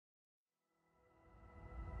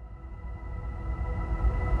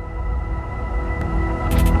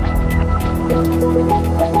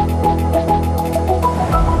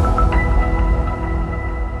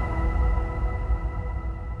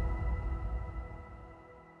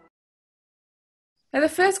Now, the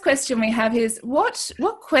first question we have is, what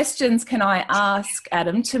questions can I ask,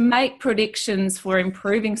 Adam, to make predictions for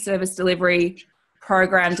improving service delivery,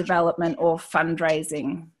 program development, or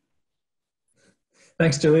fundraising?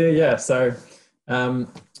 Thanks, Julia. Yeah, so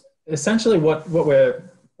essentially what we're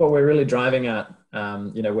really driving at,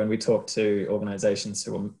 when we talk to organizations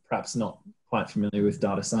who are perhaps not quite familiar with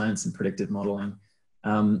data science and predictive modeling,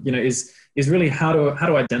 is really how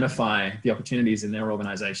to identify the opportunities in their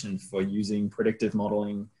organization for using predictive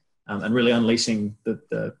modeling, and really unleashing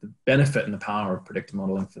the benefit and the power of predictive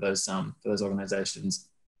modeling for those organizations,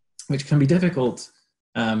 which can be difficult,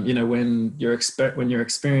 when your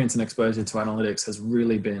experience and exposure to analytics has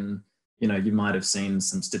really been, you might have seen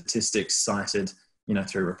some statistics cited,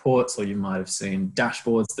 through reports, or you might have seen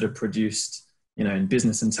dashboards that are produced, in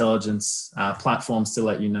business intelligence platforms to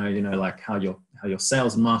let like how your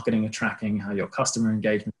sales and marketing are tracking, how your customer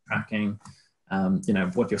engagement is tracking,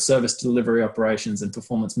 what your service delivery operations and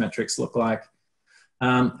performance metrics look like.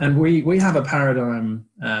 And we have a paradigm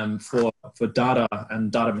for data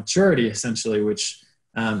and data maturity, essentially, which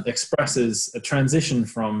expresses a transition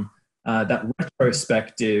from that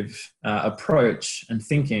retrospective approach and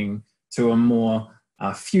thinking to a more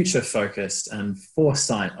future-focused and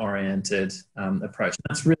foresight-oriented approach. And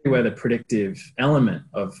that's really where the predictive element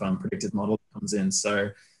of predictive modeling comes in. So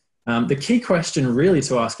the key question really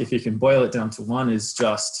to ask, if you can boil it down to one, is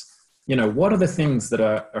just, what are the things that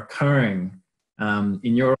are occurring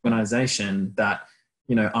in your organization that,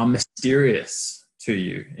 are mysterious to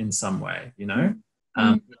you in some way,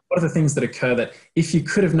 What are the things that occur that if you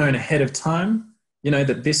could have known ahead of time,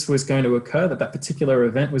 that this was going to occur, that particular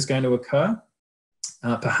event was going to occur,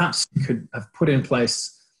 perhaps you could have put in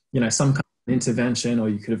place, some kind of intervention, or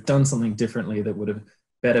you could have done something differently that would have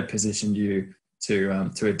better positioned you to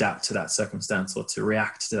adapt to that circumstance or to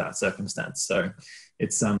react to that circumstance. So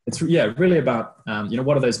it's really about,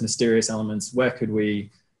 what are those mysterious elements? Where could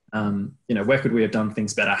we have done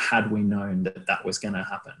things better had we known that was going to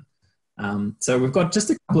happen? So we've got just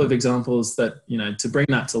a couple of examples that, to bring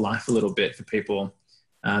that to life a little bit for people,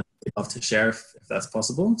 I'd love to share if that's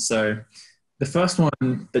possible. So the first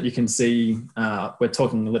one that you can see, we're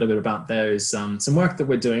talking a little bit about there, is some work that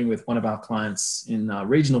we're doing with one of our clients in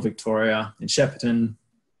regional Victoria, in Shepparton,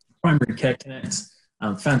 Primary Care Connect,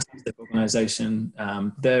 fantastic organisation.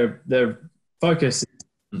 Their focus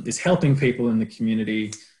is helping people in the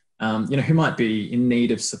community, who might be in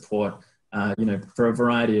need of support, for a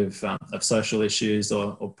variety of social issues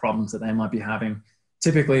or problems that they might be having.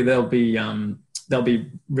 Typically, they'll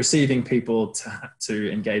be receiving people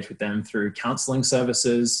to engage with them through counselling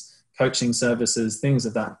services, coaching services, things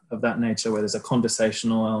of that nature, where there's a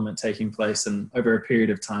conversational element taking place, and over a period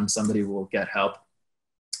of time, somebody will get help.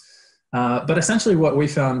 But essentially, what we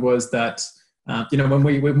found was that when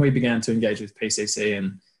we began to engage with PCC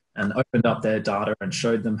and opened up their data and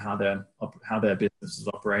showed them how their business was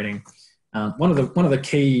operating, one of the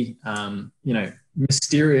key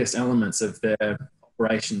mysterious elements of their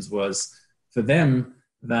operations was, for them,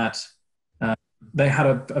 that they had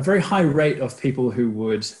a very high rate of people who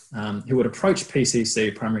would approach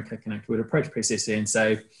PCC, Primary Care Connect, would approach PCC and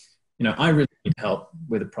say, I really need help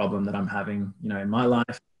with a problem that I'm having, in my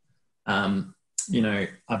life.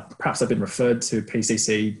 Perhaps I've been referred to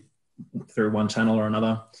PCC through one channel or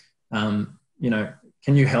another.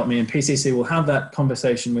 Can you help me? And PCC will have that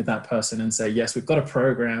conversation with that person and say, yes, we've got a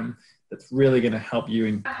program that's really going to help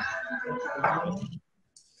you.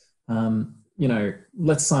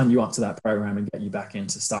 Let's sign you up to that program and get you back in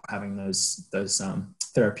to start having those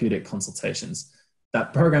therapeutic consultations.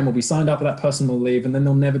 That program will be signed up, that person will leave, and then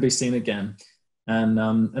they'll never be seen again.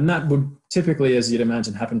 And that would typically, as you'd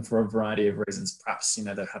imagine, happen for a variety of reasons. Perhaps,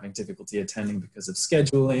 they're having difficulty attending because of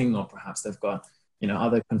scheduling, or perhaps they've got,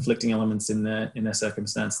 other conflicting elements in their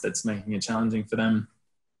circumstance that's making it challenging for them.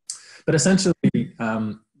 But essentially,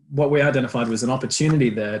 what we identified was an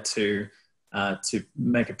opportunity there to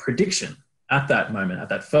make a prediction at that moment, at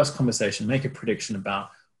that first conversation, make a prediction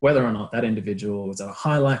about whether or not that individual was at a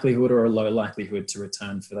high likelihood or a low likelihood to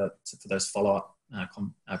return for those follow-up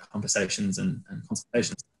conversations and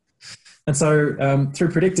consultations. And so through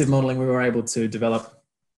predictive modeling, we were able to develop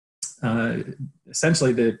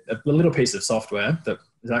essentially a little piece of software that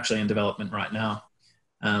is actually in development right now,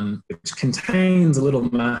 which contains a little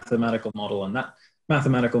mathematical model. And that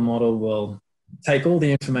mathematical model will take all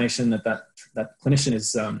the information that clinician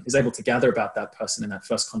is able to gather about that person in that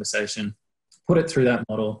first conversation, put it through that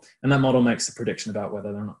model, and that model makes a prediction about whether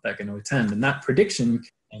or not they're going to attend. And that prediction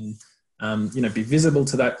can be visible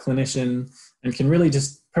to that clinician and can really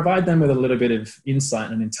just provide them with a little bit of insight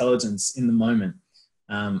and intelligence in the moment.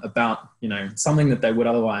 about, something that they would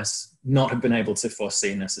otherwise not have been able to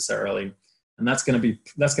foresee necessarily. And that's going to be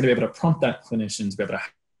able to prompt that clinician to be able to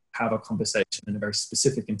have a conversation in a very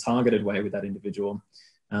specific and targeted way with that individual.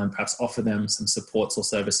 Perhaps offer them some supports or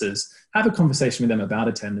services, have a conversation with them about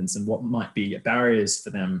attendance and what might be barriers for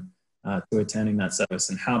them to attending that service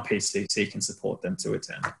and how PCC can support them to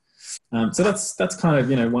attend. So that's kind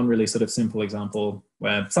of, one really sort of simple example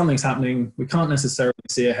where something's happening. We can't necessarily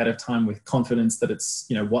see ahead of time with confidence that it's,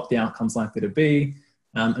 what the outcome's likely to be.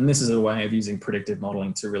 And this is a way of using predictive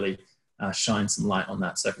modeling to really shine some light on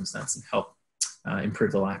that circumstance and help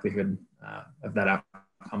improve the likelihood of that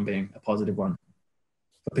outcome being a positive one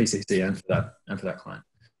for PCC and for that client.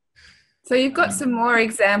 So you've got some more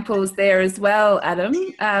examples there as well, Adam.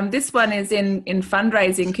 This one is in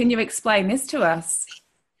fundraising. Can you explain this to us?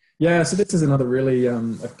 Yeah, so this is another really a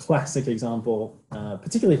classic example,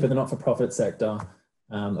 particularly for the not-for-profit sector,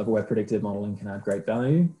 of where predictive modeling can add great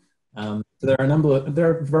value. So there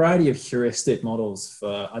are a variety of heuristic models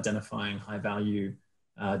for identifying high-value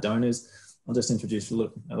donors. I'll just introduce a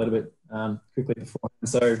little bit quickly before.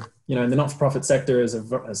 So, in the not-for-profit sector,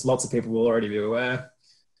 as lots of people will already be aware,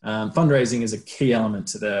 fundraising is a key element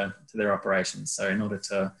to their operations. So in order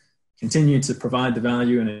to continue to provide the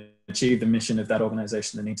value and achieve the mission of that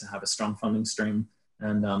organization, they need to have a strong funding stream,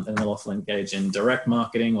 and they'll often engage in direct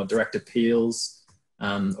marketing or direct appeals,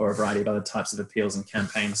 or a variety of other types of appeals and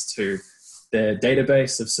campaigns to their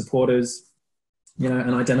database of supporters,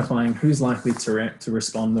 and identifying who's likely to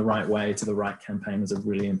respond the right way to the right campaign is a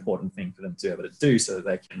really important thing for them to be able to do so that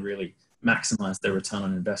they can really maximize their return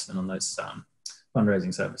on investment on those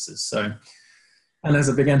fundraising services. So, and as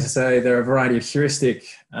I began to say, there are a variety of heuristic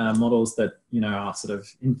models that, are sort of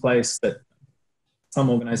in place that some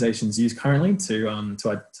organizations use currently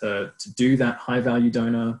to do that high value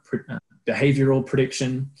donor behavioral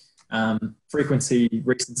prediction. Frequency,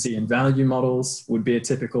 recency, and value models would be a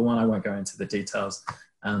typical one. I won't go into the details,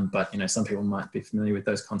 but some people might be familiar with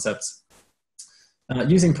those concepts.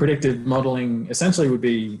 Using predictive modeling essentially would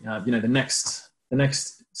be the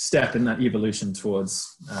next step in that evolution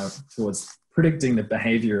towards predicting the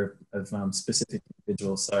behavior of specific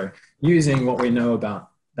individuals. So using what we know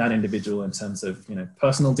about that individual in terms of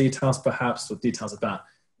personal details, perhaps, or details about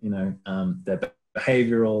their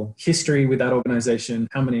behavioral history with that organization,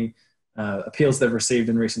 how many appeals they've received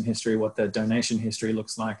in recent history, what their donation history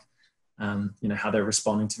looks like, how they're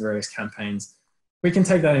responding to various campaigns. We can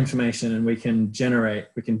take that information and we can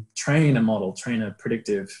train a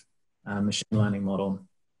predictive machine learning model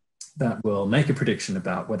that will make a prediction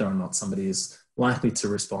about whether or not somebody is likely to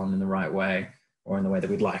respond in the right way or in the way that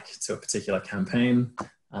we'd like to a particular campaign,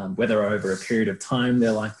 whether over a period of time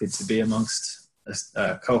they're likely to be amongst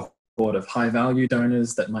a cohort of high value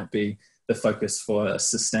donors that might be the focus for a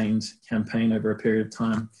sustained campaign over a period of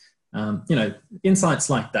time. Insights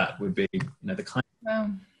like that would be, the kind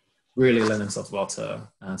of really lend themselves well to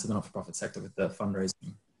the not-for-profit sector with the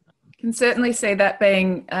fundraising. Can certainly see that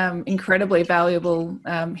being incredibly valuable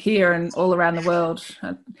here and all around the world.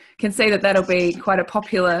 I can see that'll be quite a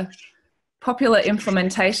popular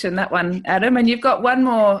implementation, that one, Adam. And you've got one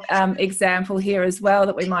more example here as well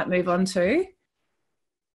that we might move on to.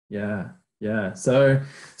 Yeah. So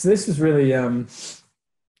this was really an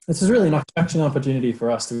opportunity for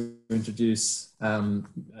us to introduce an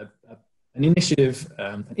initiative,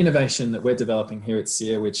 an innovation that we're developing here at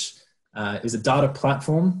SEER, which is a data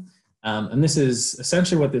platform. And this is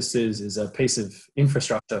essentially what this is a piece of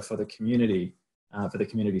infrastructure for the community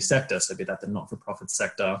sector. So be that the not-for-profit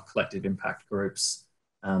sector, collective impact groups,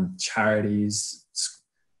 charities,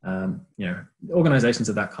 organizations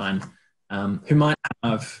of that kind, who might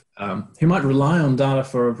rely on data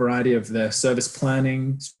for a variety of their service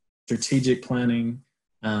planning, strategic planning,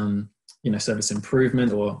 service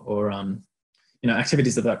improvement or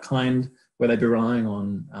activities of that kind, where they'd be relying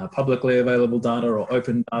on publicly available data or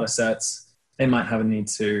open data sets. They might have a need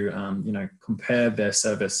to, compare their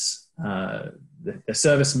service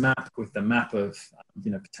map with the map of,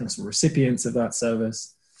 potential recipients of that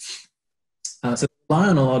service. So rely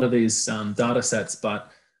on a lot of these data sets, but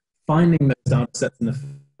finding those data sets in the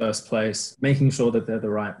first place, making sure that they're the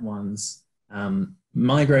right ones,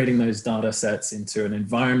 migrating those data sets into an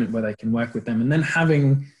environment where they can work with them, and then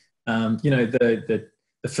having,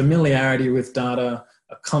 the familiarity with data,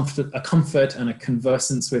 a comfort and a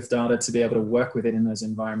conversance with data to be able to work with it in those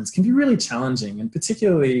environments can be really challenging, and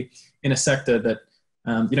particularly in a sector that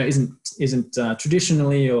isn't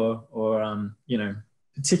traditionally or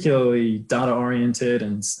particularly data oriented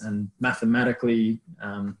and mathematically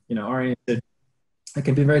oriented. It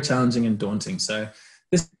can be very challenging and daunting. So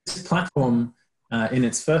this platform in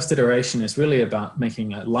its first iteration is really about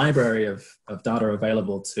making a library of data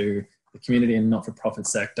available to the community and not-for-profit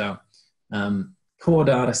sector. Core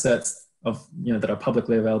data sets of, that are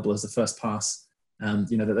publicly available as the first pass,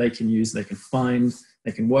 that they can use, they can find,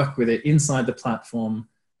 they can work with it inside the platform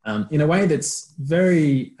in a way that's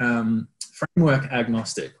very framework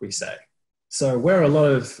agnostic, we say. So where a lot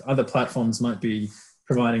of other platforms might be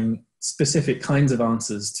providing specific kinds of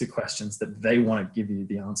answers to questions that they want to give you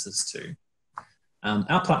the answers to,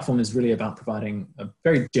 our platform is really about providing a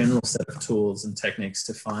very general set of tools and techniques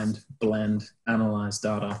to find, blend, analyze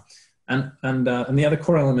data. And the other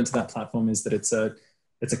core element of that platform is that it's a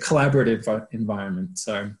collaborative environment.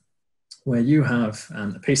 So where you have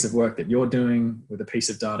a piece of work that you're doing with a piece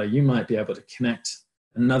of data, you might be able to connect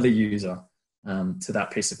another user to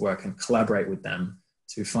that piece of work and collaborate with them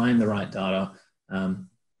to find the right data,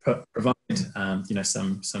 provide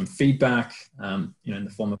some feedback in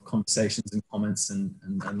the form of conversations and comments, and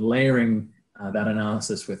layering that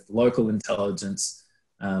analysis with local intelligence.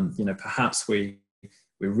 Perhaps we're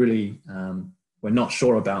not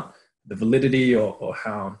sure about the validity or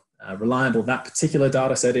how reliable that particular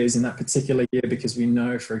data set is in that particular year, because we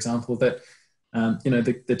know, for example, that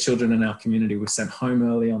the children in our community were sent home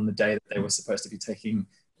early on the day that they were supposed to be taking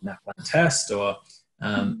an NAPLAN test, or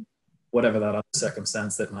whatever that other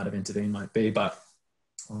circumstance that might have intervened might be. But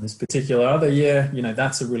on this particular other year,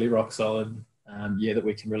 that's a really rock solid year that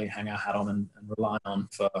we can really hang our hat on and rely on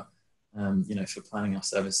for planning our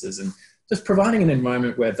services, and just providing an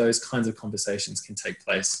environment where those kinds of conversations can take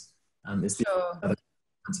place is the other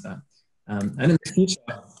to that. And in the future,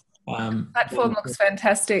 platform looks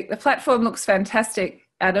fantastic. The platform looks fantastic,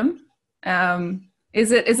 Adam.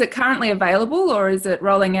 Is it currently available, or is it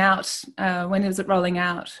rolling out? When is it rolling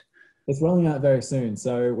out? It's rolling out very soon.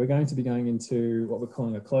 So we're going to be going into what we're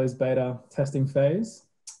calling a closed beta testing phase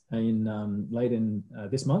late in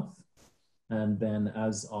this month, and then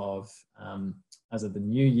as of the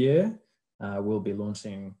new year, we'll be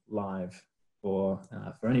launching live for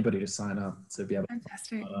anybody to sign up to be able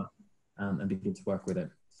to and begin to work with it.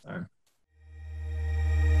 So